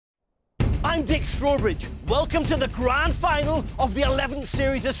I'm Dick Strawbridge. Welcome to the grand final of the 11th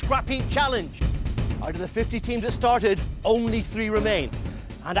series of Scrapheap Challenge. Out of the 50 teams that started, only 3 remain.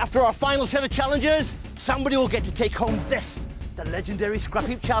 And after our final set of challenges, somebody will get to take home this, the legendary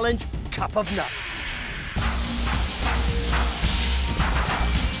Scrapheap Challenge Cup of Nuts.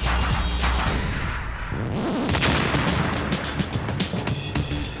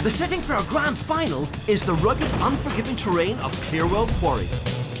 The setting for our grand final is the rugged, unforgiving terrain of Clearwell Quarry.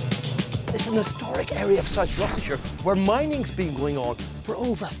 It's an historic area of South Gloucestershire where mining's been going on for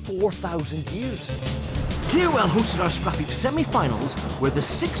over 4,000 years. Clearwell hosted our Scrapheap semi-finals where the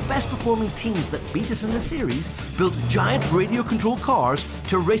 6 best performing teams that beat us in the series built giant radio-controlled cars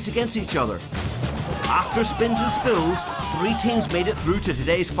to race against each other. After spins and spills, 3 teams made it through to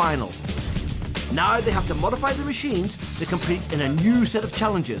today's final. Now they have to modify the machines to compete in a new set of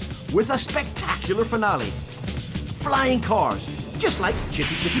challenges with a spectacular finale. Flying cars, just like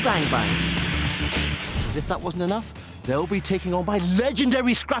Chitty Chitty Bang Bang. As if that wasn't enough, they'll be taking on my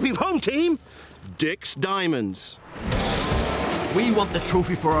legendary Scrapheap home team, Dick's Diamonds. We want the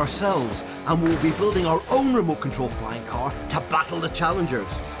trophy for ourselves, and we'll be building our own remote control flying car to battle the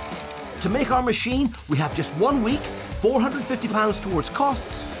challengers. To make our machine, we have just 1 week, £450 towards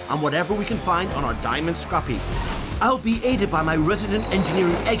costs, and whatever we can find on our diamond scrap heap. I'll be aided by my resident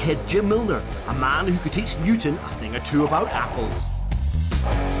engineering egghead Jim Milner, a man who could teach Newton a thing or two about apples.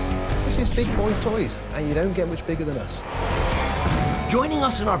 This is big boys' toys, and you don't get much bigger than us. Joining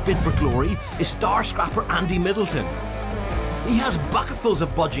us in our bid for glory is star scrapper Andy Middleton. He has bucketfuls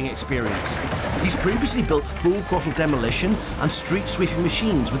of budging experience. He's previously built full throttle demolition and street sweeping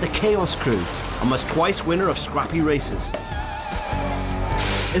machines with the Chaos crew, and was twice winner of Scrappy races.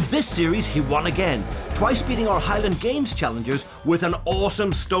 In this series, he won again, twice beating our Highland Games challengers with an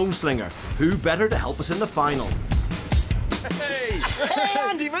awesome stone slinger. Who better to help us in the final? Hey! Hey,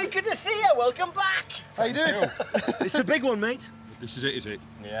 Andy, mate, good to see you. Welcome back. How you doing? It's the big one, mate. This is it, is it?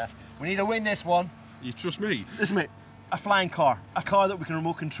 Yeah. We need to win this one. You trust me? Listen, mate, a flying car. A car that we can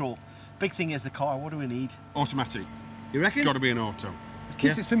remote control. Big thing is the car. What do we need? Automatic. You reckon? Got to be an auto. It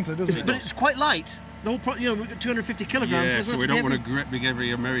keeps it simpler, doesn't it? But it's quite light. The whole, you know, we've got 250 kilograms. Yeah, so we don't want to a great big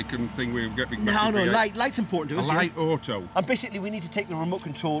every American thing we've got big No, big light's important to us. A light auto. And basically we need to take the remote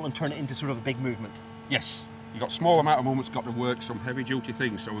control and turn it into sort of a big movement. Yes. You've got small amount of movements, got to work some heavy duty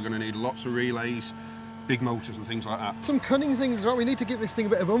things, so we're going to need lots of relays, big motors and things like that. Some cunning things as well. We need to give this thing a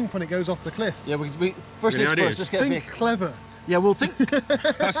bit of oomph when it goes off the cliff. Yeah, first things first, let's get Think clever. Yeah, we'll think.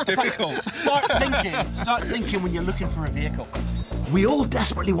 That's difficult. Start thinking when you're looking for a vehicle. We all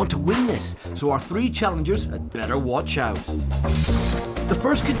desperately want to win this, so our 3 challengers had better watch out. The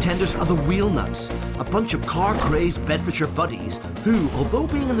first contenders are the Wheel Nuts, a bunch of car-crazed Bedfordshire buddies who, although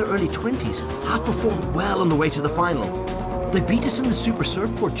being in their early 20s, have performed well on the way to the final. They beat us in the Super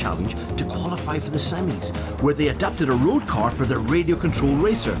Surfboard Challenge to qualify for the semis, where they adapted a road car for their radio-controlled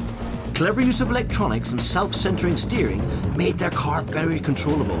racer. Clever use of electronics and self-centering steering made their car very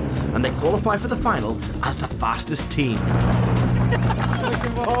controllable, and they qualify for the final as the fastest team.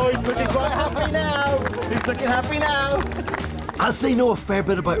 Oh, he's looking quite happy now. He's looking happy now. As they know a fair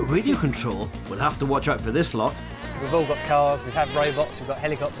bit about radio control, we'll have to watch out for this lot. We've all got cars, we've had robots, we've got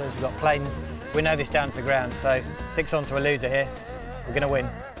helicopters, we've got planes. We know this down to the ground, so Dick's on to a loser here. We're going to win.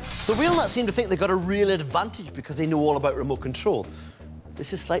 The Wheel Nuts seem to think they've got a real advantage because they know all about remote control.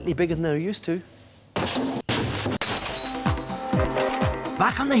 This is slightly bigger than they're used to.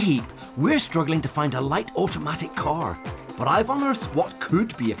 Back on the heap, we're struggling to find a light automatic car. But I've unearthed what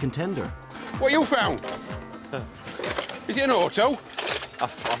could be a contender. What you found? Is it an auto?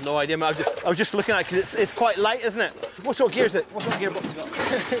 I've no idea, man. I was just looking at it because it's quite light, isn't it? What sort of gear is it? What sort of gearbox has it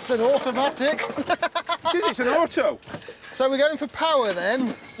got? It's an automatic. It's an auto. So we're going for power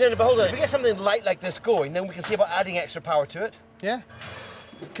then? Yeah, but hold on. If we get something light like this going, then we can see about adding extra power to it. Yeah.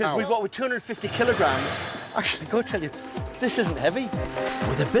 Because we've got with 250 kilograms. Actually, go tell you, this isn't heavy.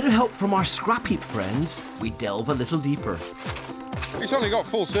 With a bit of help from our scrap heap friends, we delve a little deeper. It's only got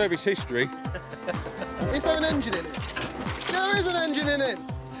full service history. Is there an engine in it? There is an engine in it.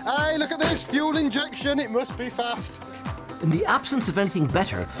 Hey, look at this, fuel injection. It must be fast. In the absence of anything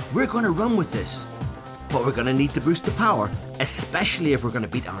better, we're going to run with this. But we're going to need to boost the power, especially if we're going to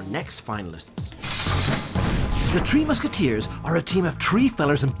beat our next finalists. The Tree Musketeers are a team of tree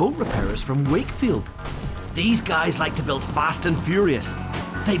fellers and boat repairers from Wakefield. These guys like to build fast and furious.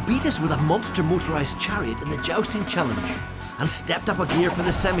 They beat us with a monster motorised chariot in the Jousting Challenge and stepped up a gear for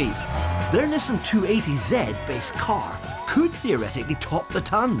the semis. Their Nissan 280Z based car could theoretically top the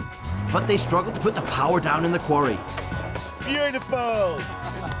ton, but they struggled to put the power down in the quarry. Beautiful!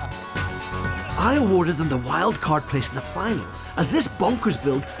 I awarded them the wild card place in the final, as this bonkers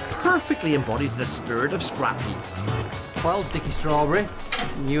build perfectly embodies the spirit of Scrapheap. Well, Dickie Strawberry,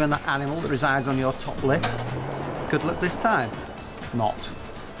 you and that animal that resides on your top lip. Good luck this time. Not.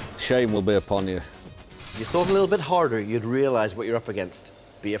 Shame will be upon you. If you thought a little bit harder, you'd realise what you're up against.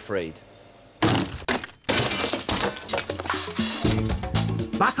 Be afraid.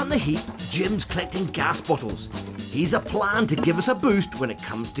 Back on the heap, Jim's collecting gas bottles. He's a plan to give us a boost when it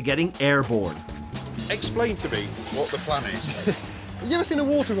comes to getting airborne. Explain to me what the plan is. Have you ever seen a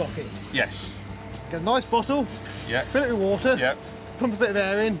water rocket? Yes. Get a nice bottle, Yeah. fill it with water, Yeah. pump a bit of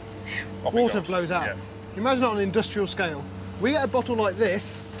air in, Off it water goes. blows out. Yeah. Imagine it on an industrial scale. We get a bottle like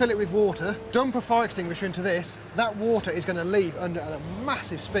this, fill it with water, dump a fire extinguisher into this, that water is going to leave under at a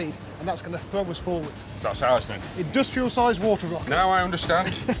massive speed, and that's going to throw us forwards. That's ours then. Industrial-sized water rocket. Now I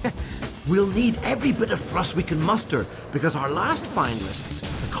understand. We'll need every bit of thrust we can muster because our last finalists,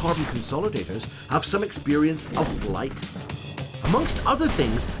 the Carbon Consolidators, have some experience of flight. Amongst other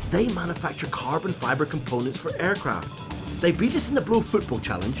things, they manufacture carbon fibre components for aircraft. They beat us in the Blow Football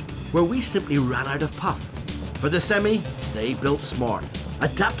Challenge, where we simply ran out of puff. For the semi, they built smart.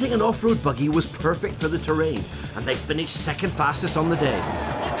 Adapting an off-road buggy was perfect for the terrain, and they finished second fastest on the day.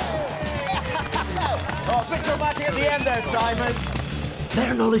 Oh, a bit dramatic at the end there, Simon.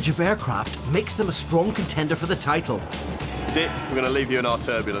 Their knowledge of aircraft makes them a strong contender for the title. Dick, we're going to leave you in our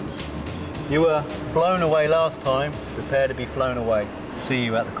turbulence. You were blown away last time. Prepare to be flown away. See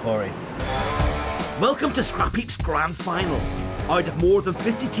you at the quarry. Welcome to Scrapheap's Grand Final. Out of more than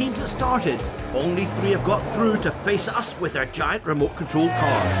 50 teams that started, only 3 have got through to face us with their giant remote-controlled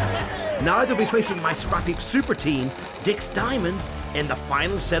cars. Now they'll be facing my Scrapheap super team, Dick's Diamonds, in the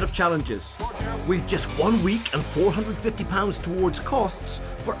final set of challenges. We've just 1 week and £450 towards costs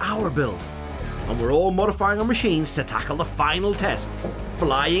for our build. And we're all modifying our machines to tackle the final test,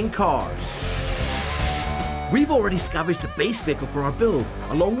 flying cars. We've already scavenged a base vehicle for our build,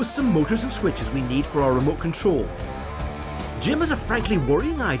 along with some motors and switches we need for our remote control. Jim has a frankly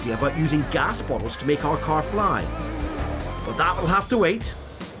worrying idea about using gas bottles to make our car fly. But that will have to wait.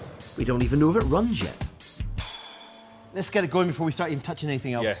 We don't even know if it runs yet. Let's get it going before we start even touching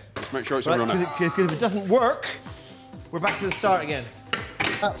anything else. Yeah, let's make sure it's a Right, runner. because if it doesn't work, we're back to the start again.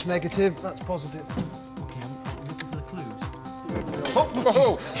 That's negative, that's positive. Okay, I'm looking for the clues.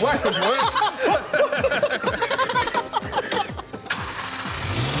 Oh, weapons work!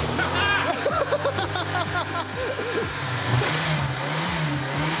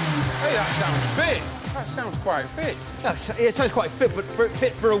 Hey, that sounds fit. That sounds quite fit. Yeah, it sounds quite fit, but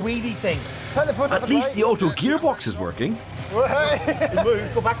fit for a weedy thing. Take the foot off At least the auto gearbox is working.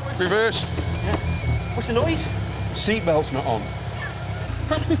 Move, go backwards. Reverse. What's the noise? Seatbelt's not on.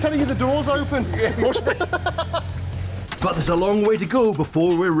 Perhaps they're telling you the door's open. It must be. But there's a long way to go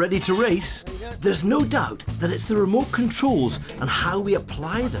before we're ready to race. There's no doubt that it's the remote controls and how we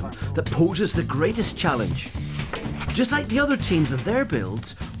apply them that poses the greatest challenge. Just like the other teams and their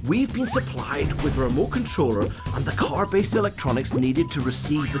builds, we've been supplied with a remote controller and the car-based electronics needed to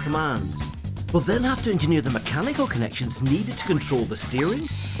receive the commands. We'll then have to engineer the mechanical connections needed to control the steering,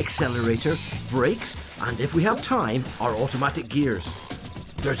 accelerator, brakes, and if we have time, our automatic gears.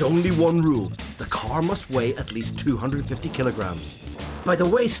 There's only one rule. The car must weigh at least 250 kilograms. By the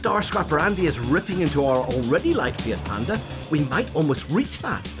way Star Scrapper Andy is ripping into our already light Fiat Panda, we might almost reach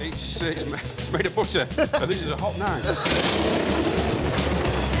that. It's made of butter, and this is a hot night.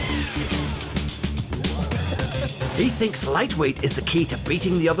 He thinks lightweight is the key to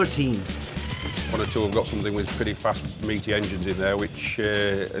beating the other teams. One or two have got something with pretty fast, meaty engines in there, which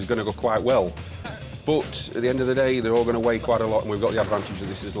is going to go quite well. But at the end of the day, they're all going to weigh quite a lot, and we've got the advantage that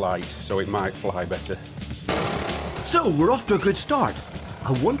this is light, so it might fly better. So we're off to a good start.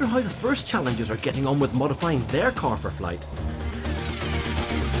 I wonder how the first challengers are getting on with modifying their car for flight.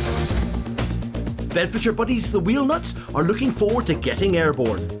 Bedfordshire buddies, the wheel nuts, are looking forward to getting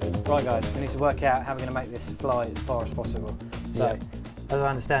airborne. Right, guys, we need to work out how we're going to make this fly as far as possible. So, as I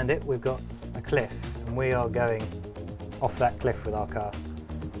understand it, we've got a cliff, and we are going off that cliff with our car.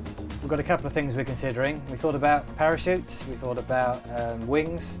 We've got a couple of things we're considering. We thought about parachutes, we thought about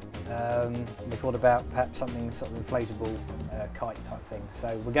wings, we thought about perhaps something sort of inflatable kite type thing.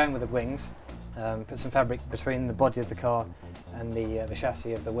 So we're going with the wings, put some fabric between the body of the car and the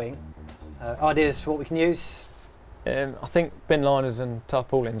chassis of the wing. Ideas for what we can use? I think bin liners and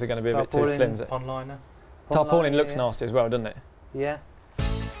tarpaulins are going to be a bit too flimsy. Pond-liner. Tarpaulin looks nasty as well, doesn't it? Yeah.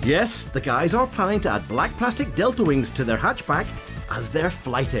 Yes, the guys are planning to add black plastic delta wings to their hatchback as their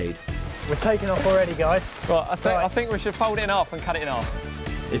flight aid. We're taking off already, guys. Right, I think we should fold it in half and cut it in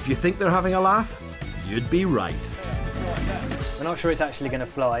half. If you think they're having a laugh, you'd be right. We're not sure it's actually going to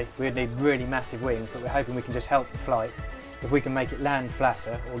fly. We'd need really massive wings, but we're hoping we can just help the flight. if we can make it land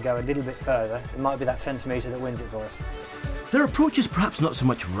flatter or go a little bit further, it might be that centimetre that wins it for us. Their approach is perhaps not so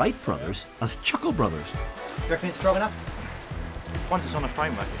much Wright brothers as Chuckle brothers. Do you reckon it's strong enough? Once it's on a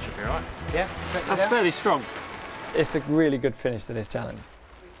framework, it should be all right. Yeah, that's fairly strong. It's a really good finish to this challenge,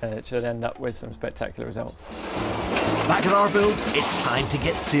 and it should end up with some spectacular results. Back at our build, it's time to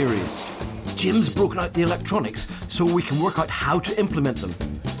get serious. Jim's broken out the electronics so we can work out how to implement them.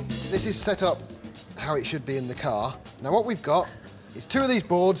 This is set up how it should be in the car. Now what we've got is 2 of these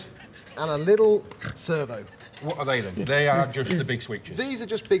boards and a little servo. What are they then? They are just the big switches. These are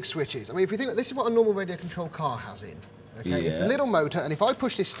just big switches. I mean, if you think, this is what a normal radio control car has in. Okay, yeah. It's a little motor, and if I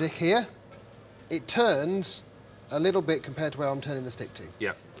push this stick here, it turns a little bit compared to where I'm turning the stick to.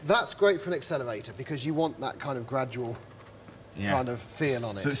 Yeah. That's great for an accelerator because you want that kind of gradual kind of feel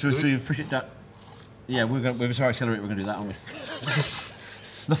on it. So you push it down. Yeah, with our accelerator, we're going to do that, aren't we?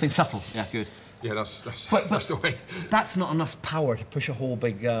 Nothing subtle. Yeah, good. Yeah, that's the way. That's not enough power to push a whole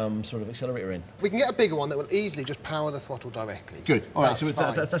big sort of accelerator in. We can get a bigger one that will easily just power the throttle directly. Good. All right, that's so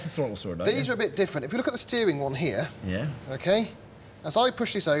fine. that's the throttle sword. Right? These are a bit different. If you look at the steering one here, yeah. Okay, as I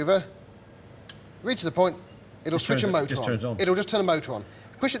push this over, reaches a point, it'll switch a motor on. Turns on. It'll just turn a motor on.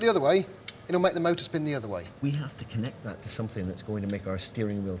 Push it the other way, it'll make the motor spin the other way. We have to connect that to something that's going to make our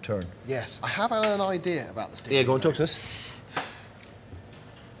steering wheel turn. Yes, I have an idea about the steering wheel. Yeah, go on, talk to us.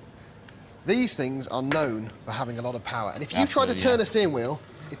 These things are known for having a lot of power, and if you try to turn a steering wheel,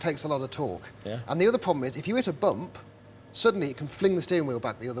 it takes a lot of torque. Yeah. And the other problem is, if you hit a bump, suddenly it can fling the steering wheel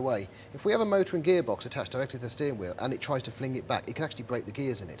back the other way. If we have a motor and gearbox attached directly to the steering wheel and it tries to fling it back, it can actually break the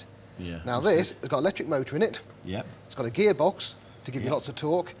gears in it. Yeah. Now this has got an electric motor in it. Yeah. It's got a gearbox to give you lots of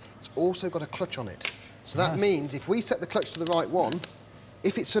torque. It's also got a clutch on it. So that means if we set the clutch to the right one,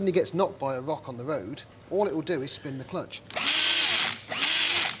 if it suddenly gets knocked by a rock on the road, all it will do is spin the clutch.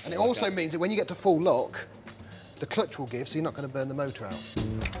 And it also means that when you get to full lock, the clutch will give, so you're not going to burn the motor out.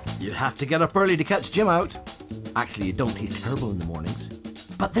 You have to get up early to catch Jim out. Actually, you don't. He's terrible in the mornings.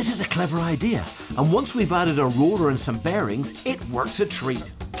 But this is a clever idea, and once we've added a roller and some bearings, it works a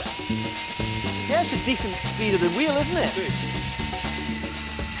treat. Yeah, it's a decent speed of the wheel, isn't it?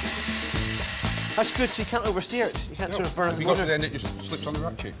 That's good, so you can't oversteer it. You can't sort of burn it. Because then it just slips on the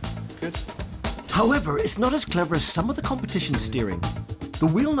ratchet. Good. However, it's not as clever as some of the competition steering. The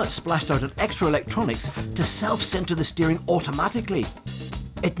wheel nut splashed out an extra electronics to self-center the steering automatically.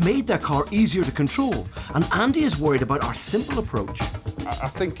 It made their car easier to control, and Andy is worried about our simple approach. I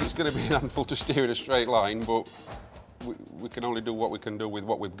think it's going to be an handful to steer in a straight line, but we can only do what we can do with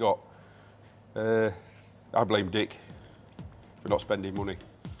what we've got. I blame Dick for not spending money.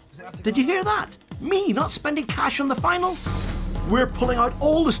 Did you hear that? Me not spending cash on the final? We're pulling out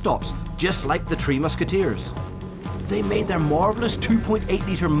all the stops, just like the Three Musketeers. They made their marvellous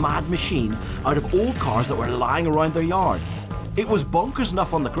 2.8-litre mad machine out of old cars that were lying around their yard. It was bonkers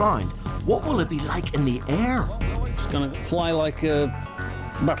enough on the ground. What will it be like in the air? It's going to fly like a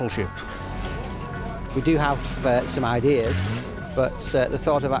battleship. We do have some ideas, but the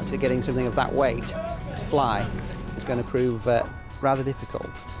thought of actually getting something of that weight to fly is going to prove rather difficult.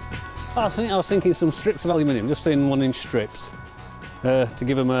 I was thinking some strips of aluminium, just in 1-inch strips, to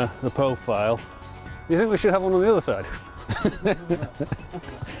give them the profile. Do you think we should have one on the other side?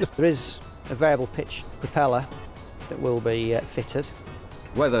 There is a variable pitch propeller that will be fitted.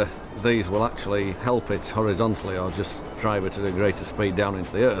 Whether these will actually help it horizontally or just drive it at a greater speed down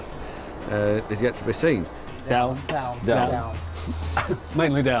into the earth is yet to be seen. Down.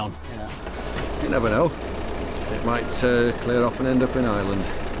 Mainly down. Yeah. You never know. It might clear off and end up in Ireland.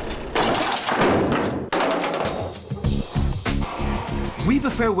 We've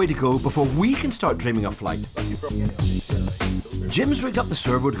a fair way to go before we can start dreaming of flight. Jim's rigged up the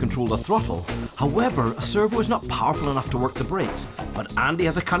servo to control the throttle. However, a servo is not powerful enough to work the brakes, but Andy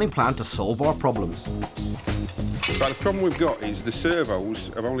has a cunning plan to solve our problems. But the problem we've got is the servos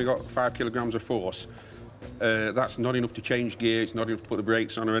have only got 5 kilograms of force. That's not enough to change gear, it's not enough to put the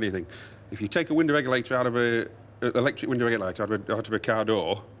brakes on or anything. If you take a window regulator out of electric window regulator out of a car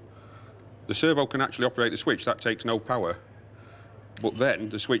door, the servo can actually operate the switch. That takes no power. But then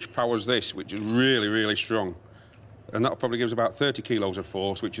the switch powers this, which is really, really strong. And that probably gives about 30 kilos of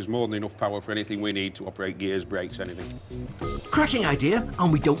force, which is more than enough power for anything we need to operate gears, brakes, anything. Cracking idea,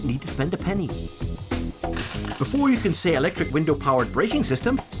 and we don't need to spend a penny. Before you can say electric window-powered braking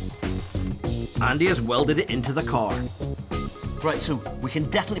system, Andy has welded it into the car. Right, so we can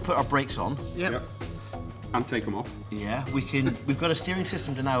definitely put our brakes on. Yep. And take them off. Yeah, we've got a steering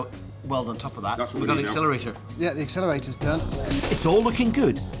system to now weld on top of that. That's what We've got an we need now. accelerator. Yeah, the accelerator's done. It's all looking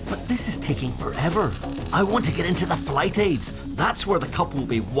good, but this is taking forever. I want to get into the flight aids. That's where the cup will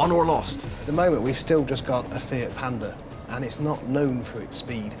be won or lost. At the moment, we've still just got a Fiat Panda, and it's not known for its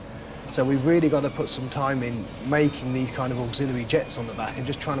speed. So we've really got to put some time in making these kind of auxiliary jets on the back and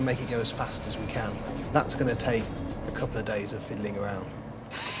just trying to make it go as fast as we can. That's going to take a couple of days of fiddling around.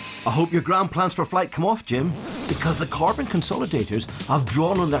 I hope your grand plans for flight come off, Jim, because the Carbon Consolidators have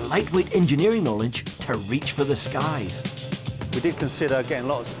drawn on their lightweight engineering knowledge to reach for the skies. We did consider getting a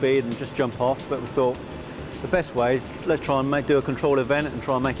lot of speed and just jump off, but we thought the best way is let's try and do a control event and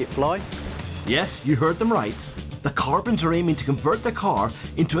try and make it fly. Yes, you heard them right. The Carbons are aiming to convert their car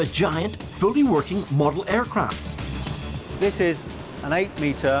into a giant, fully working model aircraft. This is an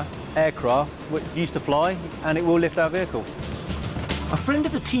 8-metre aircraft which used to fly, and it will lift our vehicle. A friend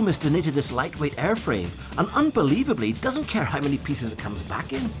of the team has donated this lightweight airframe and unbelievably doesn't care how many pieces it comes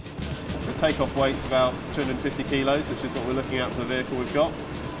back in. The takeoff weight's about 250 kilos, which is what we're looking at for the vehicle we've got.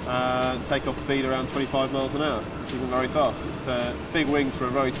 Takeoff speed around 25 miles an hour, which isn't very fast. It's big wings for a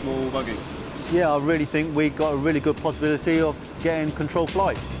very small buggy. Yeah, I really think we got a really good possibility of getting control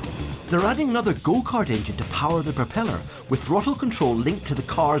flight. They're adding another go-kart engine to power the propeller, with throttle control linked to the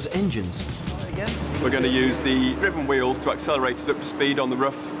car's engines. We're going to use the driven wheels to accelerate us up to speed on the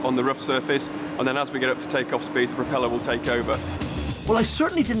rough surface, and then as we get up to takeoff speed, the propeller will take over. Well, I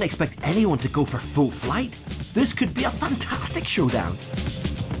certainly didn't expect anyone to go for full flight. This could be a fantastic showdown.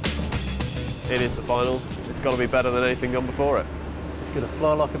 It is the final. It's got to be better than anything gone before it. It's going to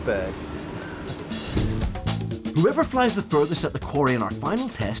fly like a bird. Whoever flies the furthest at the quarry in our final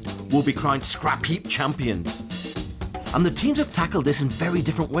test will be crowned Scrapheap champions. And the teams have tackled this in very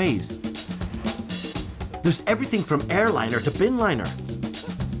different ways. There's everything from airliner to binliner.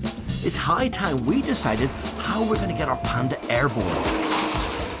 It's high time we decided how we're going to get our Panda airborne.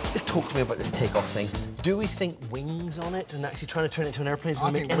 Just talk to me about this takeoff thing. Do we think wings on it and actually trying to turn it into an airplane is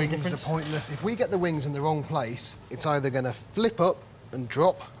going to make any difference? I think wings are pointless. If we get the wings in the wrong place, it's either going to flip up and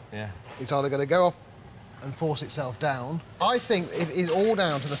drop. Yeah. It's either going to go off and force itself down. I think it is all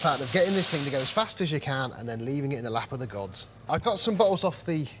down to the fact of getting this thing to go as fast as you can and then leaving it in the lap of the gods. I got some bottles off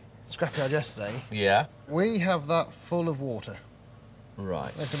the scrapyard yesterday. Yeah. We have that full of water.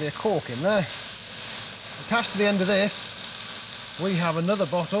 Right. There could be a cork in there. Attached to the end of this, we have another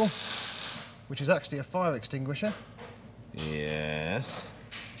bottle, which is actually a fire extinguisher. Yes.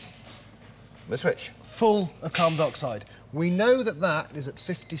 The switch. Full of carbon dioxide. We know that that is at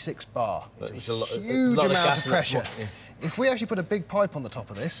 56 bar. It's a huge amount of pressure. Yeah. If we actually put a big pipe on the top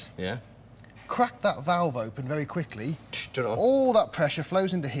of this, Yeah. crack that valve open very quickly, Turn it on. all that pressure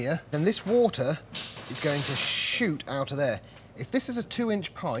flows into here, then this water is going to shoot out of there. If this is a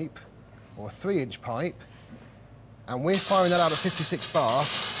 2-inch pipe, or a 3-inch pipe, and we're firing that out at 56 bar,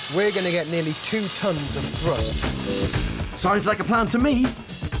 we're going to get nearly 2 tons of thrust. Sounds like a plan to me.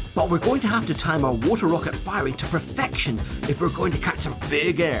 But we're going to have to time our water rocket firing to perfection if we're going to catch some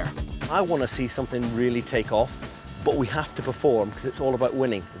big air. I want to see something really take off, but we have to perform because it's all about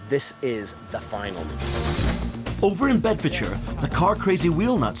winning. This is the final. Over in Bedfordshire, the car-crazy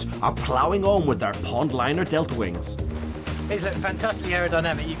wheel nuts are ploughing on with their pond liner delta wings. These look fantastically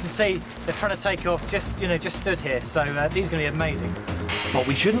aerodynamic. You can see they're trying to take off just stood here, so these are going to be amazing. But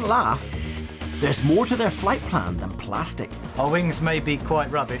we shouldn't laugh. There's more to their flight plan than plastic. Our wings may be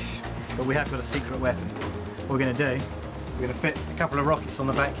quite rubbish, but we have got a secret weapon. What we're going to do, we're going to fit a couple of rockets on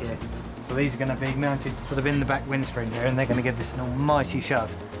the back here. So these are going to be mounted sort of in the back windscreen here, and they're going to give this an almighty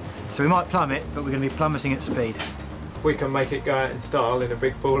shove. So we might plummet, but we're going to be plummeting at speed. If we can make it go out in style in a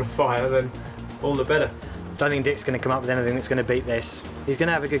big ball of fire, then all the better. Don't think Dick's going to come up with anything that's going to beat this. He's going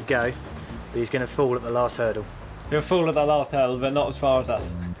to have a good go, but he's going to fall at the last hurdle. He'll fall at the last hurdle, but not as far as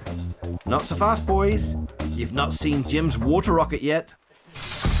us. Not so fast, boys. You've not seen Jim's water rocket yet.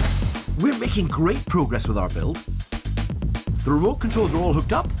 We're making great progress with our build. The remote controls are all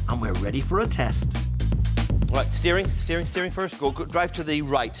hooked up and we're ready for a test. Right, steering first. Go drive to the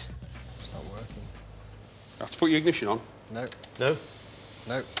right. It's not working. Have to put your ignition on. No. No.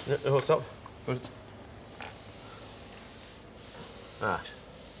 No. No, stop. Ah.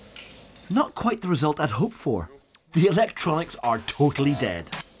 Not quite the result I'd hoped for. The electronics are totally dead.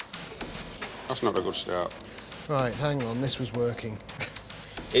 That's not a good start. Right, hang on, this was working.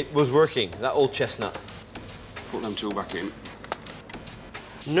 It was working, that old chestnut. Put them two back in.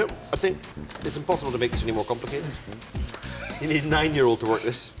 No, I think it's impossible to make this any more complicated. You need a 9-year-old to work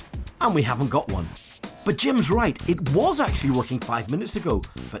this. And we haven't got one. But Jim's right, it was actually working 5 minutes ago,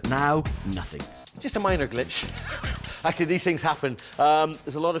 but now, nothing. Just a minor glitch. Actually, these things happen.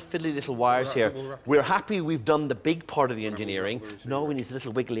 There's a lot of fiddly little wires here. We're happy we've done the big part of the engineering. Now we need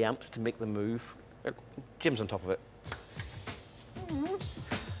little wiggly amps to make them move. Jim's on top of it.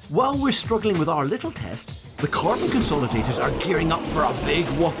 While we're struggling with our little test, the Carbon Consolidators are gearing up for a big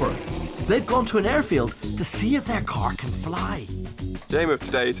whopper. they've gone to an airfield to see if their car can fly. The aim of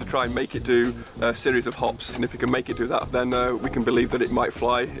today is to try and make it do a series of hops, and if we can make it do that, then we can believe that it might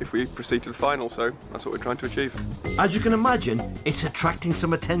fly if we proceed to the final, so that's what we're trying to achieve. As you can imagine, it's attracting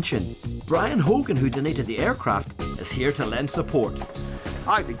some attention. Brian Hogan, who donated the aircraft, is here to lend support.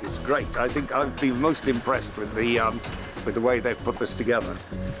 I think it's great. I think I've been most impressed with the way they've put this together.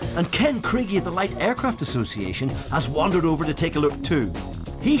 And Ken Craigie of the Light Aircraft Association has wandered over to take a look too.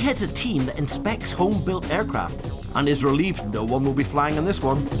 He heads a team that inspects home-built aircraft and is relieved no one will be flying in this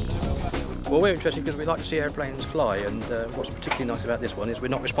one. Well, we're interested because we like to see airplanes fly, and what's particularly nice about this one is we're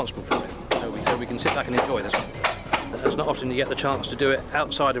not responsible for it. So we can sit back and enjoy this one. It's not often you get the chance to do it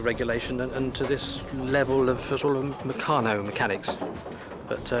outside of regulation and to this level of sort of meccano mechanics.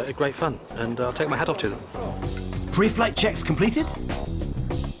 But great fun, and I'll take my hat off to them. Pre-flight checks completed?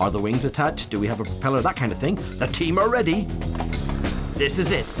 Are the wings attached? Do we have a propeller? That kind of thing. The team are ready. This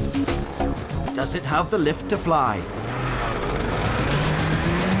is it. Does it have the lift to fly?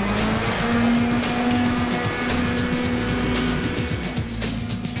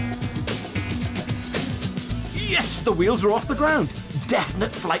 Yes, the wheels are off the ground.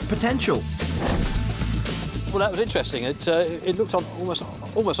 Definite flight potential. Well, that was interesting. It looked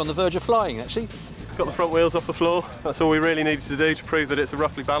almost on the verge of flying, actually. Got the front wheels off the floor. That's all we really needed to do to prove that it's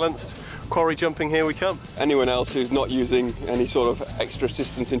roughly balanced. Quarry jumping, here we come. Anyone else who's not using any sort of extra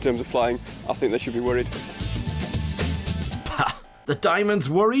assistance in terms of flying, I think they should be worried. Ha! The Diamond's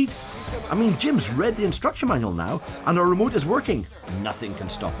worried? I mean, Jim's read the instruction manual now, and our remote is working. Nothing can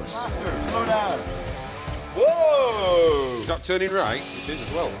stop us. Master, slow down. Whoa! Is that turning right? It is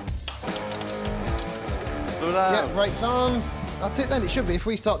as well. Slow down. Yeah, brakes on. That's it then, it should be. If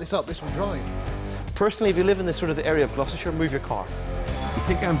we start this up, this will drive. Personally, if you live in this sort of area of Gloucestershire, move your car. You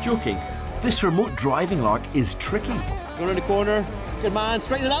think I'm joking? This remote driving lark is tricky. Go around the corner. Good man,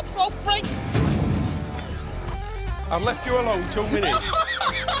 straighten it up. Oh, brakes! I've left you alone 2 minutes.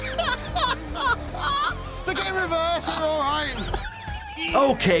 Stick it in reverse, we're all right.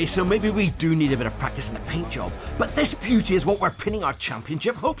 OK, so maybe we do need a bit of practice in a paint job, but this beauty is what we're pinning our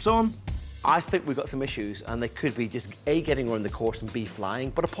championship hopes on. I think we've got some issues, and they could be just A, getting around the course, and B,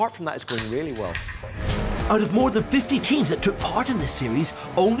 flying. But apart from that, it's going really well. Out of more than 50 teams that took part in this series,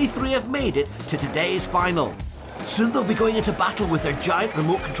 only 3 have made it to today's final. Soon they'll be going into battle with their giant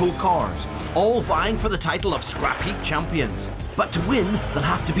remote-controlled cars, all vying for the title of Scrapheap champions. But to win, they'll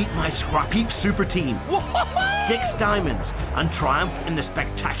have to beat my Scrapheap super team, Dick's Diamonds, and triumph in the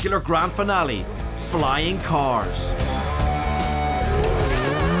spectacular grand finale, Flying Cars.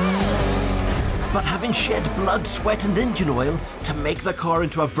 But having shed blood, sweat and engine oil to make the car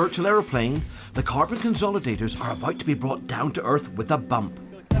into a virtual aeroplane, the carbon consolidators are about to be brought down to earth with a bump.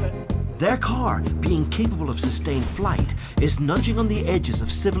 Their car, being capable of sustained flight, is nudging on the edges of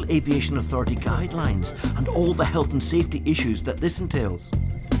Civil Aviation Authority guidelines and all the health and safety issues that this entails.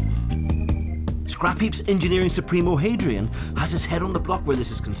 Scrapheap's engineering supremo Hadrian has his head on the block where this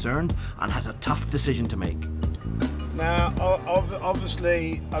is concerned and has a tough decision to make. Now,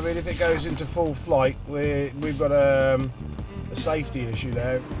 obviously, I mean, if it goes into full flight, we've got a safety issue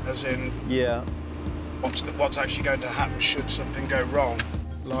there, as in, yeah, what's actually going to happen should something go wrong.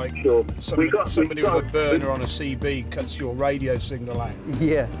 Like somebody with a burner on a CB cuts your radio signal out.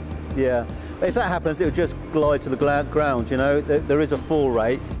 Yeah, yeah. If that happens, it will just glide to the ground. You know, there is a fall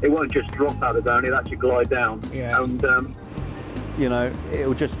rate. It won't just drop out of down; it'll actually glide down. Yeah. And you know, it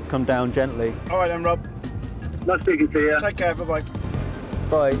will just come down gently. All right then, Rob. Nice speaking to you. Take care, bye-bye.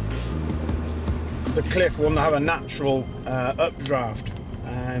 Bye. The cliff will have a natural updraft,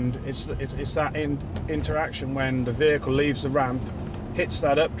 and it's that interaction when the vehicle leaves the ramp, hits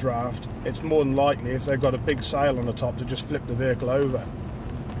that updraft, it's more than likely, if they've got a big sail on the top, to just flip the vehicle over,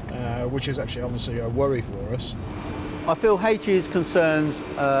 which is actually obviously a worry for us. I feel HE's concerns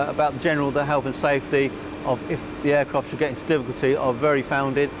about the health and safety of if the aircraft should get into difficulty are very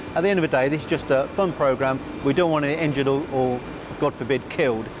founded. At the end of the day, this is just a fun programme. We don't want it injured or, God forbid,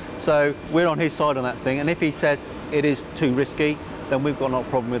 killed. So we're on his side on that thing, and if he says it is too risky, then we've got no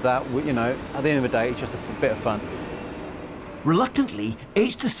problem with that. You know, at the end of the day, it's just a bit of fun. Reluctantly,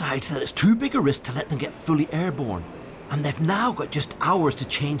 H decides that it's too big a risk to let them get fully airborne, and they've now got just hours to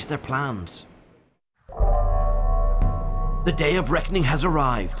change their plans. The day of reckoning has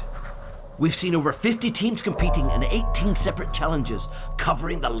arrived. We've seen over 50 teams competing in 18 separate challenges,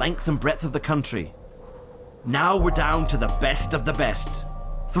 covering the length and breadth of the country. Now we're down to the best of the best.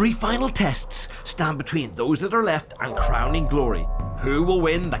 3 final tests stand between those that are left and crowning glory. Who will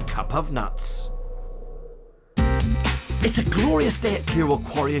win the Cup of Nuts? It's a glorious day at Clearwell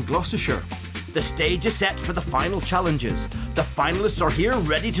Quarry in Gloucestershire. The stage is set for the final challenges. The finalists are here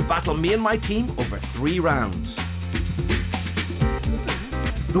ready to battle me and my team over 3 rounds.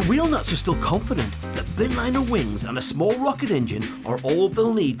 The wheel nuts are still confident that bin liner wings and a small rocket engine are all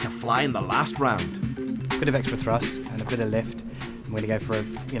they'll need to fly in the last round. Bit of extra thrust and a bit of lift. We're going to go for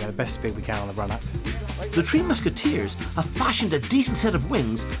the best speed we can on the run up. The Three Musketeers have fashioned a decent set of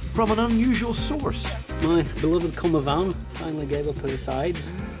wings from an unusual source. My beloved Comer van finally gave up her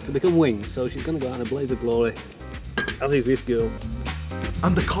sides to become wings, so she's going to go out in a blaze of glory, as is this girl.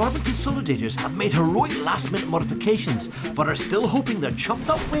 And the Carbon Consolidators have made heroic last-minute modifications, but are still hoping their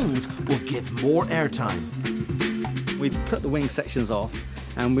chopped-up wings will give more airtime. We've cut the wing sections off,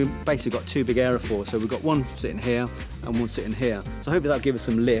 and we've basically got 2 big aerofoils. So we've got one sitting here and one sitting here. So hopefully that'll give us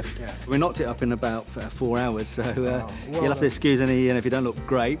some lift. Yeah. We knocked it up in about 4 hours, so you'll have to excuse any if you don't look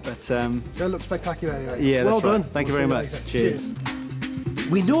great, but... It's going to look spectacular anyway. Yeah, well that's right. done. Thank you very much. Cheers.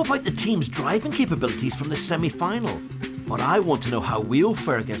 We know about the team's driving capabilities from the semi-final, but I want to know how we'll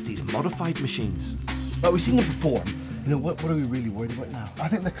fare against these modified machines. Well, we've seen them perform. What are we really worried about now? I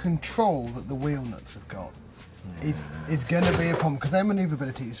think the control that the wheel nuts have got is going to be a problem, because their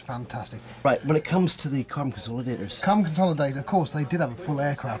manoeuvrability is fantastic. Right, when it comes to the Carbon Consolidators. Carbon Consolidators, of course, they did have a full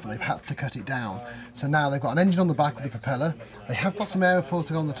aircraft, but they've had to cut it down. So now they've got an engine on the back with a propeller. They have got some aerofoils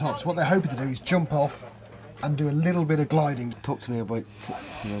to go on the top. So what they're hoping to do is jump off and do a little bit of gliding. Talk to me about,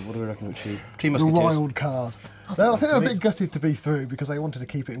 what do we reckon it would achieve? Three The Musketeers. wild card. I think they're a bit gutted to be through because they wanted to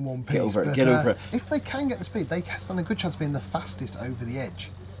keep it in one piece. Get over it. If they can get the speed, they stand a good chance of being the fastest over the edge.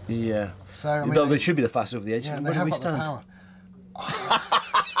 Yeah. So I mean, they should be the fastest over the edge. Yeah, Where they do we have got stand? the power.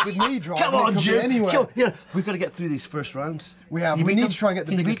 With me driving, Come on, it could Jim. be anywhere. Come on, yeah, we've got to get through these first rounds. We have. We need to try and get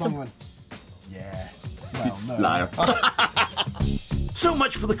the biggest long one. Yeah. Well, no. Liar. So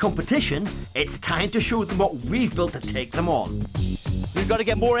much for the competition. It's time to show them what we've built to take them on. We've got to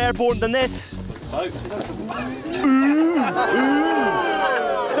get more airborne than this. The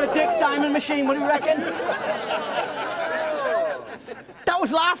Dick's Diamond Machine, what do you reckon? That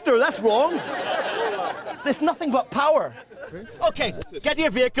was laughter, that's wrong. There's nothing but power. Okay, get to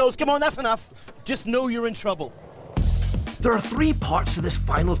your vehicles, come on, that's enough. Just know you're in trouble. There are 3 parts to this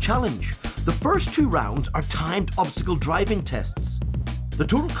final challenge. The first 2 rounds are timed obstacle driving tests. The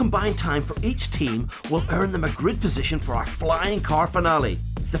total combined time for each team will earn them a grid position for our flying car finale.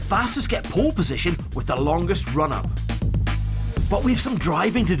 The fastest get pole position with the longest run-up. But we've some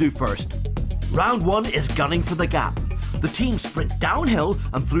driving to do first. Round 1 is gunning for the gap. The team sprint downhill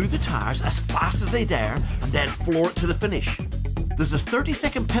and through the tyres as fast as they dare and then floor it to the finish. There's a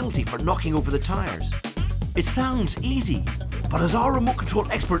 30-second penalty for knocking over the tyres. It sounds easy, but as our remote control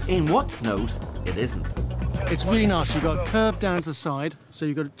expert Ian Watts knows, it isn't. It's really nice. You've got a curve down to the side, so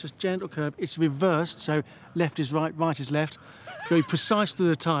you've got just gentle curve. It's reversed, so left is right, right is left. You've got to be precise through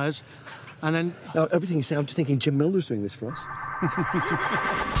the tyres, and then... Now, everything you say, I'm just thinking Jim Milner's doing this for us.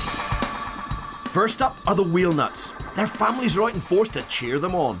 First up are the wheel nuts. Their families are out in force to cheer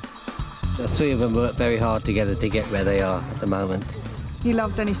them on. The 3 of them work very hard together to get where they are at the moment. He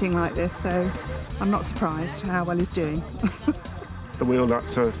loves anything like this, so I'm not surprised how well he's doing. The wheel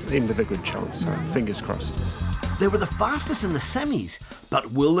nuts are in with a good chance, so fingers crossed. They were the fastest in the semis,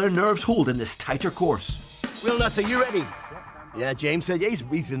 but will their nerves hold in this tighter course? Wheel nuts, are you ready? Yeah, James said, yeah,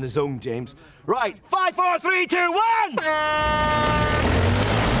 he's in the zone, James. Right, 5, 4, 3, 2, 1!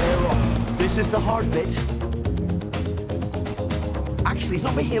 This is the hard bit. Actually, it's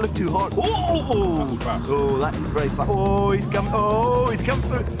not making it look too hard. Oh, that's very fast. Oh, he's come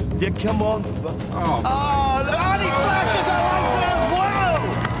through. Yeah, come on. Oh, and he flashes the lights as well.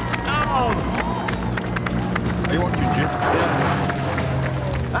 Are you watching, Jim?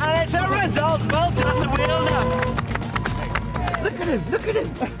 Yeah. And it's a result. Well done, the wheel nuts. Look at him.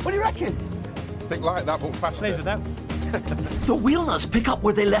 What do you reckon? Think like that, but faster. Pleased with that. The wheel nuts pick up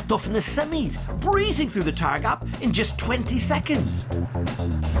where they left off in the semis, breezing through the tyre gap in just 20 seconds.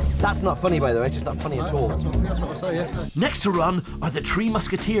 That's not funny, by the way, it's just not funny at all. That's what I say, yes. Next to run are the Three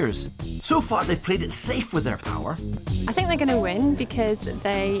Musketeers. So far, they've played it safe with their power. I think they're going to win because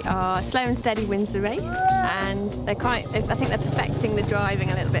they are slow and steady wins the race, and I think they're perfecting the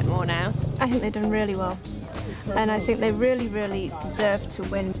driving a little bit more now. I think they've done really well, and I think they really, really deserve to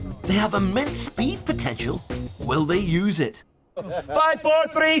win. They have immense speed potential. Will they use it? 5, 4,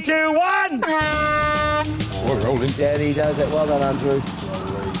 3, 2, 1! Oh, rolling. Yeah, he does it. Well done, Andrew.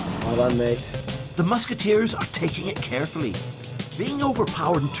 Well done, mate. The Musketeers are taking it carefully. Being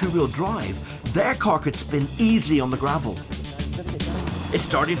overpowered in 2-wheel drive, their car could spin easily on the gravel. It's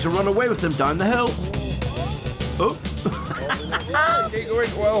starting to run away with them down the hill. Oh. Keep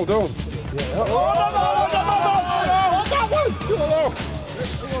going, well done.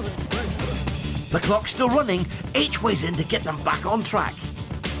 The clock's still running. H weighs in to get them back on track.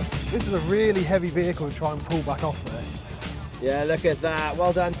 This is a really heavy vehicle to try and pull back off there. Yeah, look at that.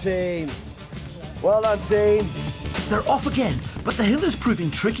 Well done, team. Well done, team. They're off again, but the hill is proving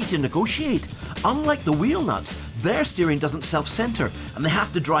tricky to negotiate. Unlike the wheel nuts, their steering doesn't self-centre, and they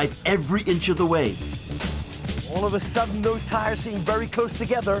have to drive every inch of the way. All of a sudden, those tyres seem very close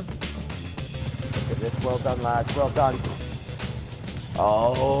together. Look at this. Well done, lads. Well done.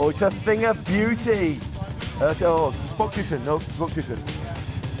 Oh, it's a thing of beauty. Oh, spoke too soon. No, spoke too soon.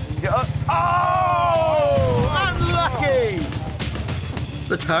 Oh, unlucky!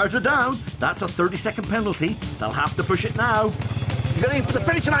 The tyres are down. That's a 30-second penalty. They'll have to push it now. You're going for the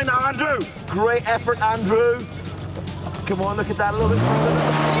finish line now, Andrew. Great effort, Andrew. Come on, look at that a little bit further.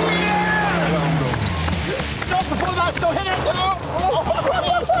 Yes! Stop before that, don't hit it!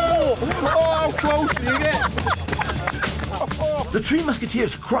 Oh, how close do you get? The Three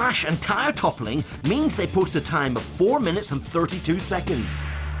Musketeers' crash and tyre toppling means they post a time of 4 minutes and 32 seconds.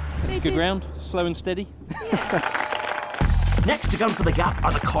 Good round, slow and steady. Next to gun for the gap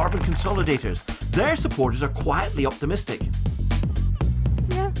are the Carbon Consolidators. Their supporters are quietly optimistic.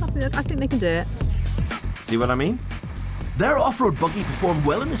 Yeah, I think they can do it. See what I mean? Their off-road buggy performed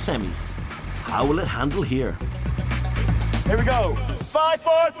well in the semis. How will it handle here? Here we go. 5,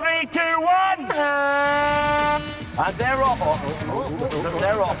 4, 3, 2, 1. And they're off.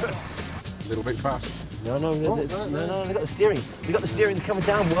 They're off. A little bit fast. No, they got the steering. They got the steering coming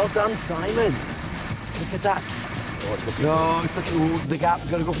down. Well done, Simon. Look at that. No, it's looking, the gap.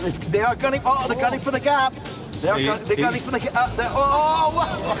 Got to go for this. They are gunning. Oh, they're gunning for the gap. They're gunning for the gap.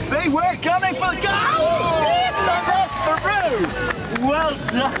 They were gunning for the gap. It's through. Well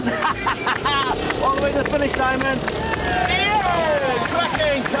done. All the way to the finish, Simon. Yeah,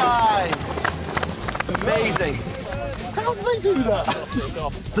 cracking time. Amazing. How do they do that?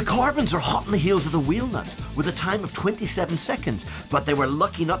 The Carbons are hot on the heels of the wheel nuts with a time of 27 seconds, but they were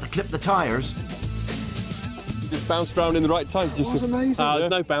lucky not to clip the tyres. Just bounced around in the right time. That was amazing. There's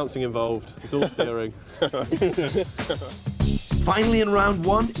no bouncing involved. It's all steering. Finally, in round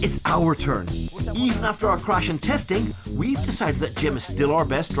one, it's our turn. Even after our crash and testing, we've decided that Jim is still our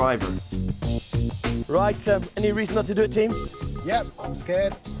best driver. Right, any reason not to do it, team? Yep, I'm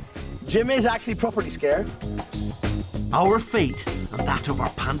scared. Jim is actually properly scared. Our fate, and that of our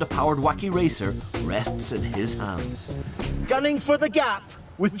panda-powered wacky racer, rests in his hands. Gunning for the gap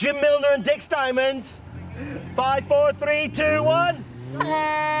with Jim Milner and Dick Diamonds. 5, 4, 3, 2, 1.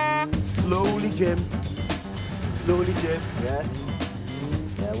 Slowly, Jim. Slowly, Jim. Yes.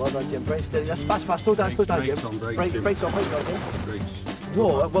 Yeah, well done, Jim. Very steady. That's fast. Slow down, Jim. Brakes on, Jim.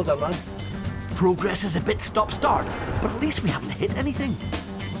 Whoa, well done, man. Progress is a bit stop-start, but at least we haven't hit anything.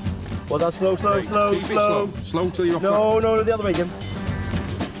 Well done, slow. Slow till you're off. No, the other way, Jim.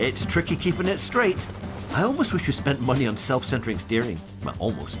 It's tricky keeping it straight. I almost wish we spent money on self-centering steering. Well,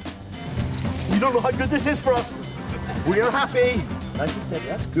 almost. You don't know how good this is for us. We are happy. Nice and steady.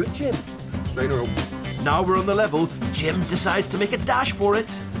 That's good, Jim. Straight up. Now we're on the level. Jim decides to make a dash for it.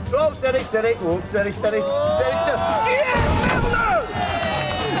 Oh, steady. Oh, steady. Jim Milner!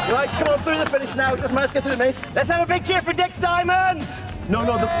 Right, come on through the finish now. Just manage to get through the miss. Let's have a big cheer for Dick's Diamonds. No.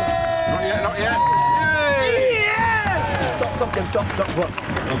 Not yet. Yay! Yes! Stop, Jim. Stop. What?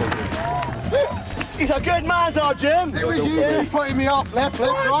 He's a good man, our Jim. It was you putting me off. Left,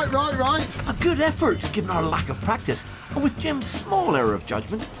 right. A good effort, given our lack of practice. And with Jim's small error of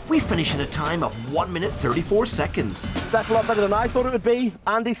judgment, we finish in a time of 1 minute 34 seconds. That's a lot better than I thought it would be,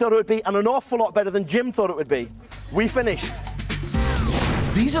 Andy thought it would be, and an awful lot better than Jim thought it would be. We finished.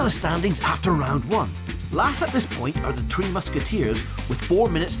 These are the standings after round one. Last at this point are the Three Musketeers with 4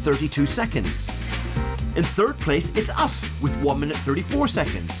 minutes 32 seconds. In third place, it's us with 1 minute 34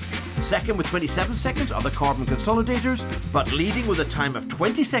 seconds. Second with 27 seconds are the Carbon Consolidators, but leading with a time of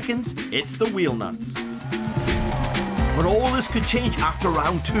 20 seconds, it's the Wheel Nuts. But all this could change after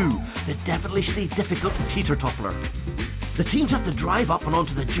round two, the devilishly difficult Teeter Toppler. The teams have to drive up and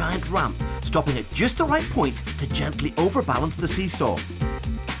onto the giant ramp, stopping at just the right point to gently overbalance the seesaw.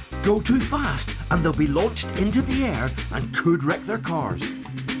 Go too fast and they'll be launched into the air and could wreck their cars.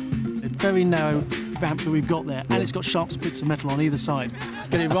 A very narrow ramp that we've got there, and it's got sharp bits of metal on either side.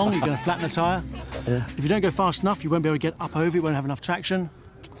 Get it wrong, you're going to flatten the tyre. If you don't go fast enough, you won't be able to get up over it, won't have enough traction.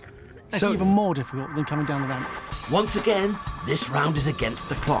 It's even more difficult than coming down the ramp. Once again, this round is against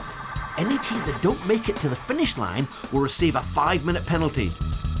the clock. Any team that don't make it to the finish line will receive a 5-minute penalty.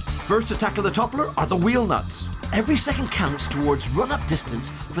 First to tackle the Toppler are the Wheel Nuts. Every second counts towards run-up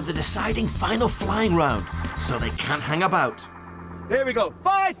distance for the deciding final flying round, so they can't hang about. Here we go.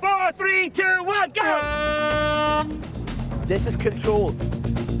 5, 4, 3, 2, 1, go! This is control.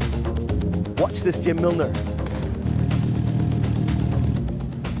 Watch this, Jim Milner.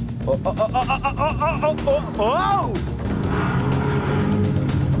 Oh!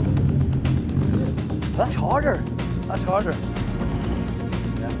 That's harder. That's harder.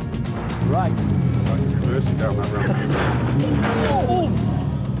 Yeah. Right. Reversing down that ramp.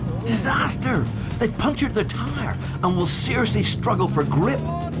 Oh! Disaster! They've punctured their tyre and will seriously struggle for grip.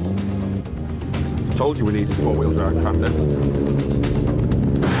 Told you we needed four-wheel drive, Panda.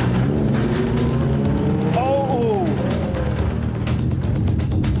 Oh!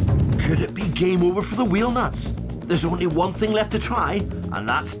 Could it be game over for the wheel nuts? There's only one thing left to try, and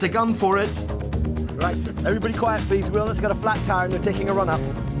that's to gun for it. Right, everybody quiet please. Wheel nuts got a flat tyre and they're taking a run up.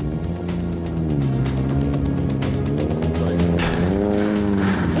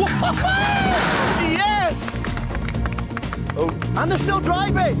 Yes! Oh, and they're still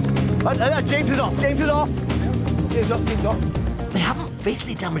driving! James is off, James is off. James off, James off. They haven't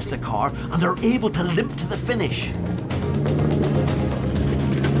fatally damaged the car and are able to limp to the finish.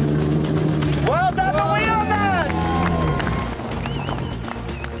 Well done, the wheel nuts!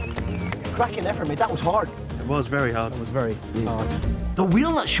 Cracking effort, mate. That was hard. It was very hard. It was very hard. The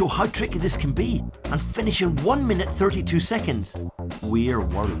wheel nuts show how tricky this can be and finish in 1 minute 32 seconds. We're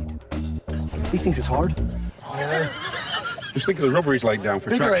worried. He thinks it's hard. Yeah. Just think of the rubber he's laid down for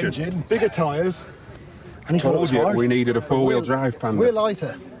Bigger traction. engine, bigger tyres. And he thought it Told was you hard. we needed a four-wheel drive, Panda. We're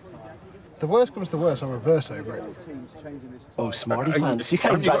lighter. The worst comes to worst, I'll reverse over it. Oh, smarty pants. You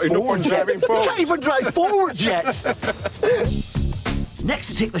can't Haven't even you got drive enough forward on yet. You can't driving forward? even drive forward yet. Next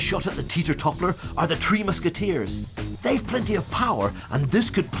to take the shot at the Teeter Toppler are the Three Musketeers. They've plenty of power, and this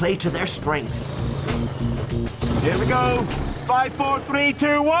could play to their strength. Here we go. 5, 4, 3,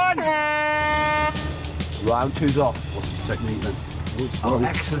 2, 1. Round two's off. What's the technique then? Oh,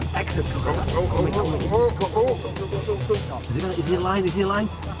 excellent, excellent. Is he in line? Is he in line?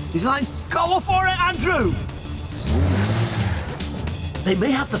 He's in line. Go for it, Andrew! They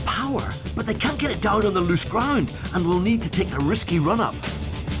may have the power, but they can't get it down on the loose ground and will need to take a risky run-up.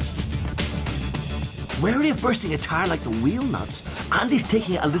 Wary of bursting a tyre like the wheel nuts, Andy's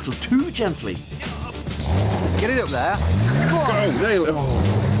taking it a little too gently. Get it up there. Oh, nail it.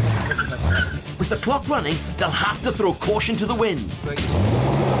 Oh. With the clock running, they'll have to throw caution to the wind.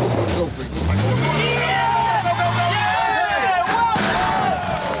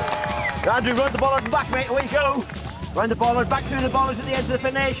 Andrew, run the bollard back, mate. Away you go. Round the bollard, back through the bollards at the end of the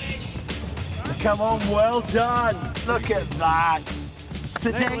finish. Come on, well done. Look at that.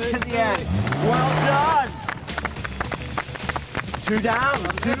 Sedate to the end. Well done. 2 down,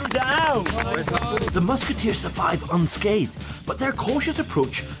 2 down. The Musketeers survive unscathed, but their cautious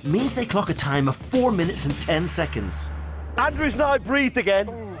approach means they clock a time of 4 minutes and 10 seconds. Andrew's now breathed again.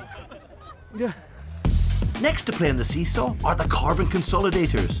 Yeah. Next to play on the seesaw are the Carbon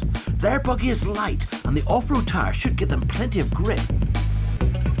Consolidators. Their buggy is light, and the off-road tyre should give them plenty of grip.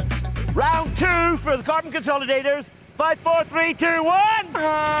 Round 2 for the Carbon Consolidators. 5, 4, 3, 2, 1.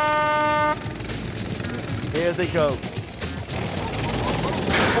 Here they go.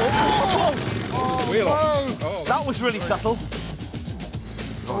 Wheel off. That was really subtle.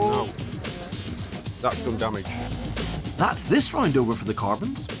 Oh, no. That's some damage. That's this round over for the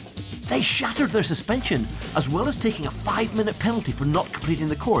Carbons. They shattered their suspension, as well as taking a 5-minute penalty for not completing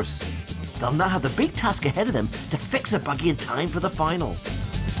the course. They'll now have the big task ahead of them to fix the buggy in time for the final.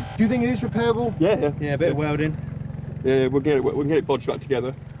 Do you think it is repairable? Yeah. Yeah, a bit of welding. Yeah, we'll get it bodged back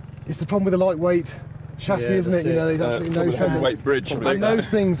together. It's the problem with the lightweight chassis, Yeah, isn't it? that's You know, it. there's absolutely no strength. Weight bridge. And those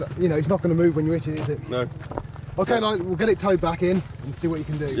things, you know, it's not going to move when you hit it, is it? No. Okay, we'll get it towed back in and see what you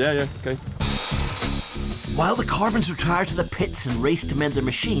can do. Yeah, okay. While the Carbons retire to the pits and race to mend their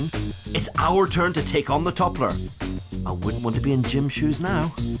machine, it's our turn to take on the Toppler. I wouldn't want to be in Jim's shoes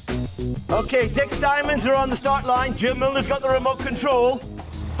now. Okay, Dick's Diamonds are on the start line. Jim Milner's got the remote control.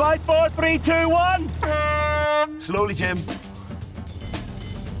 5, 4, 3, 2, 1. Slowly, Jim.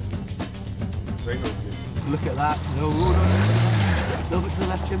 Look at that. No, a little bit to the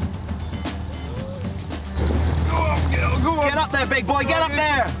left, Jim. Go on. Get up there, big boy, get up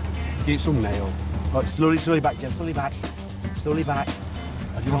there! Get some nail. Right, slowly back, Jim. Slowly back. Slowly back.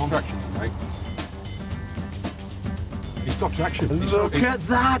 Have you lost traction, mate? He's got traction. Look at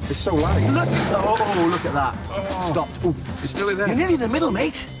that! It's so light. Look at that. Oh. Stopped. Oh. It's nearly there. You're nearly in the middle,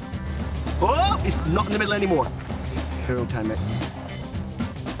 mate. Oh, he's not in the middle anymore. Here on time, mate.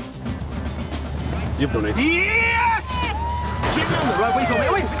 You've done it. Yes! Jim Milner, right, where you going,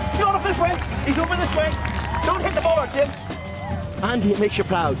 mate? Wait, he's on off this way. He's over this way. Don't hit the board, Jim. Andy, it makes you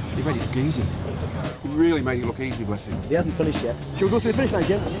proud. He made it look easy. He really made it look easy, bless him. He hasn't finished yet. Shall we go through the finish line,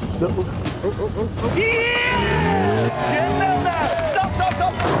 Jim? No. Yes! Jim Milner! Stop!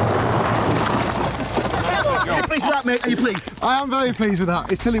 you pleased with that, mate? Are you pleased? I am very pleased with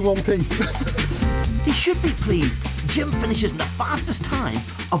that. It's still in one piece. He should be pleased. Jim finishes in the fastest time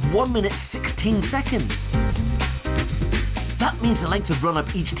of 1 minute 16 seconds. That means the length of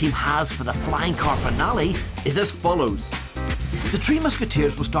run-up each team has for the flying car finale is as follows. The Three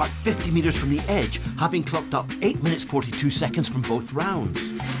Musketeers will start 50 metres from the edge, having clocked up 8 minutes 42 seconds from both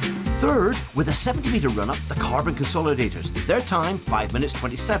rounds. Third, with a 70-metre run-up, the Carbon Consolidators. Their time, 5 minutes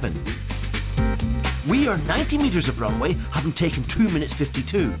 27. We are 90 metres of runway, having taken 2 minutes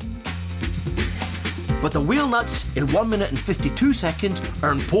 52. But the Wheel Nuts, in 1 minute and 52 seconds,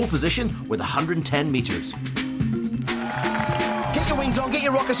 earn pole position with 110 metres. Get your wings on, get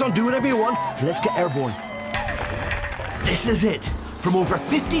your rockets on, do whatever you want. Let's get airborne. This is it. From over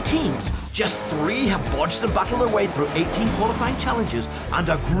 50 teams, just 3 have bodged and battled their way through 18 qualifying challenges and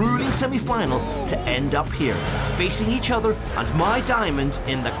a grueling semi-final to end up here, facing each other and my diamonds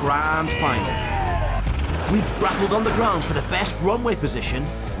in the grand final. We've grappled on the ground for the best runway position.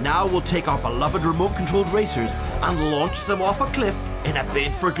 Now we'll take our beloved remote-controlled racers and launch them off a cliff in a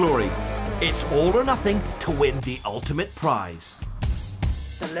bid for glory. It's all or nothing to win the ultimate prize.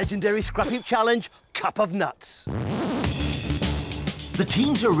 The legendary Scrapheap Challenge Cup of Nuts. The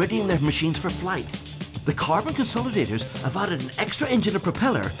teams are readying their machines for flight. The Carbon Consolidators have added an extra engine and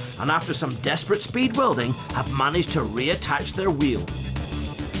propeller, and after some desperate speed welding, have managed to reattach their wheel.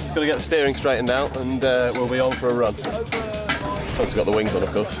 Just got to get the steering straightened out, and we'll be on for a run. Once we've got the wings on,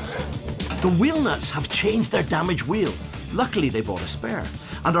 of course. The Wheel Nuts have changed their damaged wheel. Luckily, they bought a spare,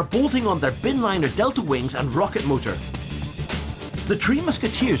 and are bolting on their binliner delta wings and rocket motor. The Three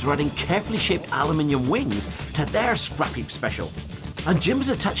Musketeers are adding carefully shaped aluminium wings to their Scrapheap special. And Jim is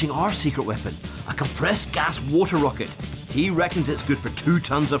attaching our secret weapon, a compressed gas water rocket. He reckons it's good for 2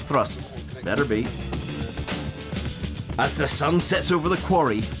 tons of thrust. Better be. As the sun sets over the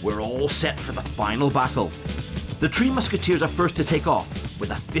quarry, we're all set for the final battle. The Three Musketeers are first to take off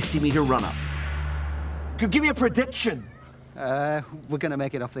with a 50-metre run-up. Give me a prediction. We're going to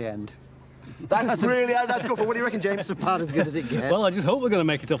make it off the end. That's really, that's good. What do you reckon, James? It's about as good as it gets. Well, I just hope we're going to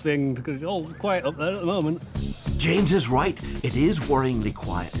make it off the end, because it's all quiet up there at the moment. James is right. It is worryingly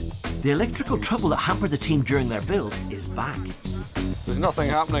quiet. The electrical trouble that hampered the team during their build is back. There's nothing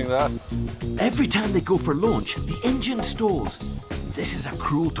happening there. Every time they go for launch, the engine stalls. This is a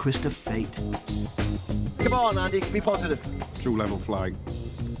cruel twist of fate. Come on, Andy, be positive. True level flying.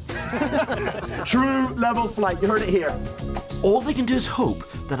 True level flight, you heard it here. All they can do is hope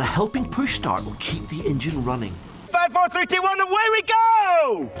that a helping push start will keep the engine running. 5, 4, 3, 2, 1, away we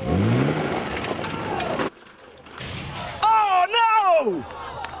go! Oh no!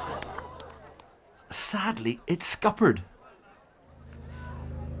 Sadly, it's scuppered.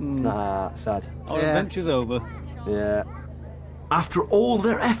 Nah, sad. Our adventure's over. Yeah. After all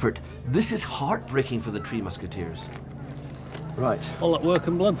their effort, this is heartbreaking for the Three Musketeers. Right. All that work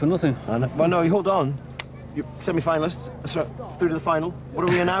and blood for nothing. Well, no, you hold on. You're semi-finalists, so through to the final. What are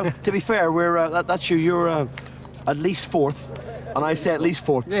we in now? To be fair, we're that's you. You're at least 4th, and I say at least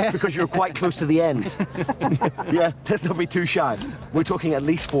 4th because you're quite close to the end. Yeah, let's not be too shy. We're talking at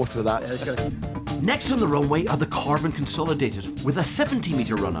least 4th for that. Next on the runway are the Carbon Consolidators with a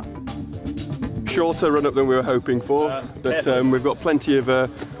 70-metre run-up. Shorter run-up than we were hoping for, but we've got plenty of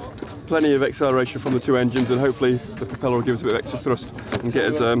acceleration from the 2 engines, and hopefully the propeller will give us a bit of extra thrust and get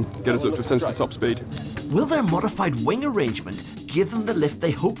us up to a sensible top speed. Will their modified wing arrangement give them the lift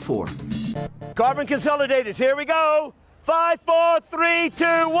they hope for? Carbon Consolidators, here we go. 5, 4, 3, 2,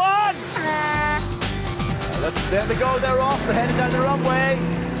 1. There they go, they're off, they're heading down the runway.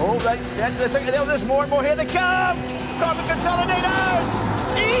 Oh, right, there's more and more, here they come! Carbon Consolidators!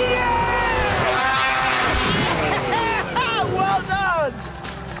 Yeah! Well done!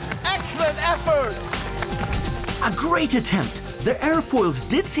 Excellent effort! A great attempt. Their airfoils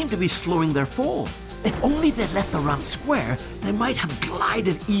did seem to be slowing their fall. If only they'd left the ramp square, they might have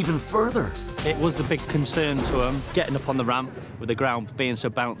glided even further. It was a big concern to them, getting up on the ramp with the ground being so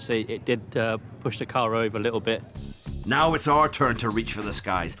bouncy. It did push the car over a little bit. Now it's our turn to reach for the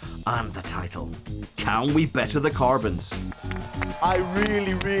skies and the title. Can we better the Carbons? I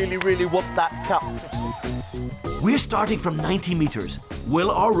really, really, really want that cup. We're starting from 90 metres. Will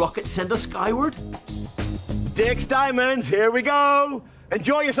our rocket send us skyward? Dick's Diamonds, here we go.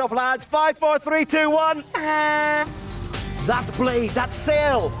 Enjoy yourself, lads. 5, 4, 3, 2, 1. That blade, that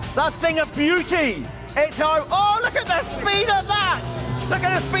sail, that thing of beauty. It's our... Oh, look at the speed of that. Look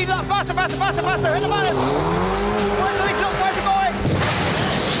at the speed of that. Faster, faster, faster, faster. Hit the button. Where's the jump? Where's it going?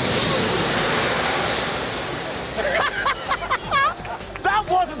 That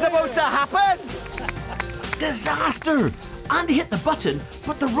wasn't supposed to happen. Disaster! Andy hit the button,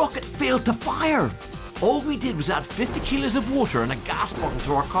 but the rocket failed to fire. All we did was add 50 kilos of water and a gas bottle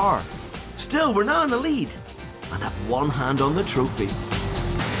to our car. Still, we're now in the lead and have one hand on the trophy.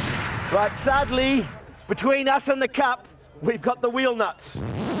 Right, sadly, between us and the cup, we've got the wheel nuts.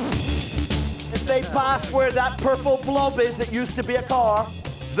 If they pass where that purple blob is that used to be a car,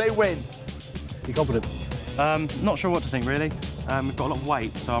 they win. You confident? Not sure what to think, really. We've got a lot of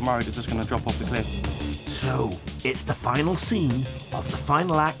weight, so I'm worried it's just going to drop off the cliff. So, it's the final scene of the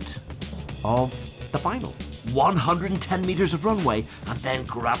final act of the final. 110 metres of runway, and then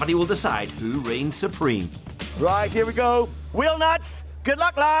gravity will decide who reigns supreme. Right, here we go. Wheel nuts. Good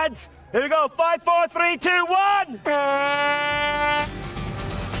luck, lads. Here we go. 5, 4, 3, 2, 1.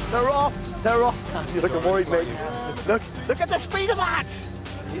 They're off. They're off. You look worried, mate. Look at the speed of that.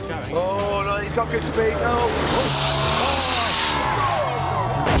 He's going. Oh, no, he's got good speed. No.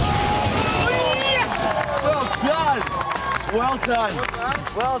 Yes! Well done.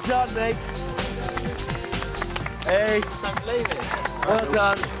 Well done, mate. Hey. Don't believe it. Well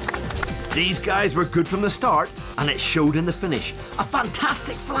done. These guys were good from the start, and it showed in the finish. A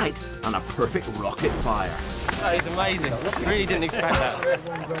fantastic flight and a perfect rocket fire. That is amazing. Really didn't expect that.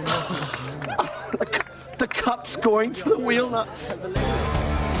 The cup's going to the wheel nuts.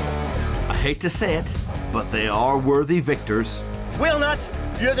 I hate to say it, but they are worthy victors. Wheel nuts,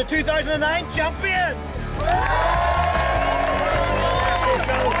 you're the 2009 champions.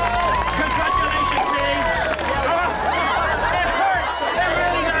 Congratulations, team. It hurts. It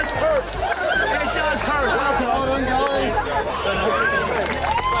really does hurt. It does hurt. Well done, guys.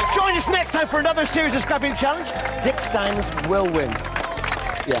 Join us next time for another series of Scrapheap Challenge. Dick's Diamonds will win.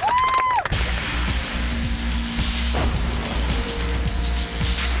 Yeah.